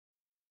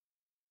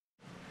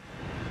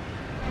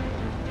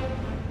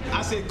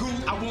I said, Goose,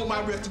 I want my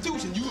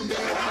restitution. You a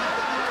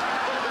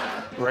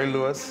man. Ray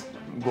Lewis,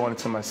 going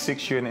into my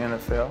 6th year in the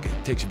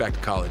NFL. Takes you back to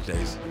college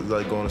days. It's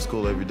like going to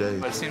school every day.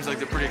 But it seems like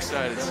they're pretty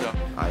excited, so.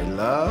 I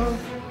love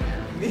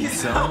me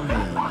some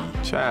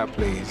me. Child,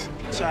 please.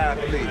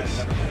 Child,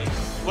 please.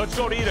 Let's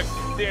go to eat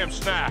a damn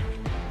snack.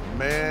 A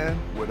man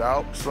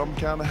without some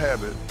kind of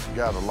habit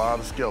got a lot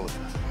of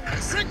skeletons.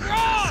 Sick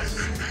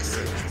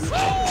Ross!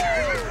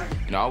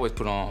 I always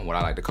put on what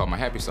I like to call my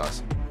happy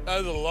sauce. That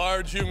is a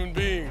large human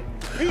being.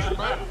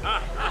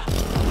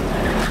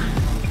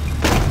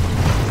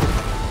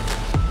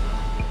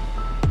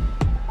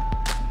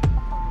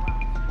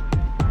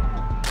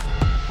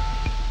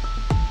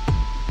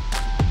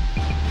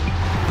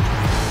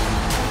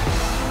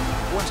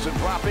 Winston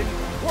dropping,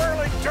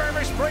 whirling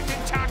dervish, breaking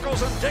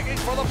tackles and digging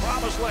for the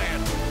promised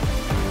land.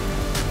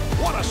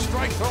 What a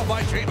strike throw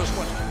by Jameis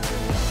Winston.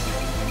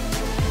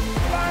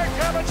 Mark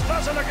Evans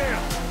does it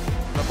again.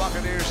 The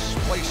Buccaneers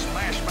play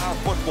smash mouth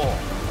football.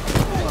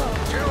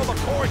 Gerald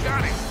McCoy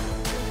got him.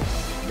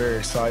 Very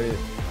excited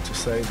to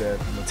say that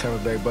I'm a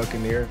Tampa Bay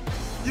Buccaneer.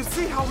 You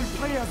see how we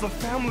play as a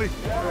family.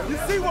 You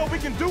see what we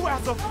can do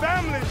as a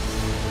family.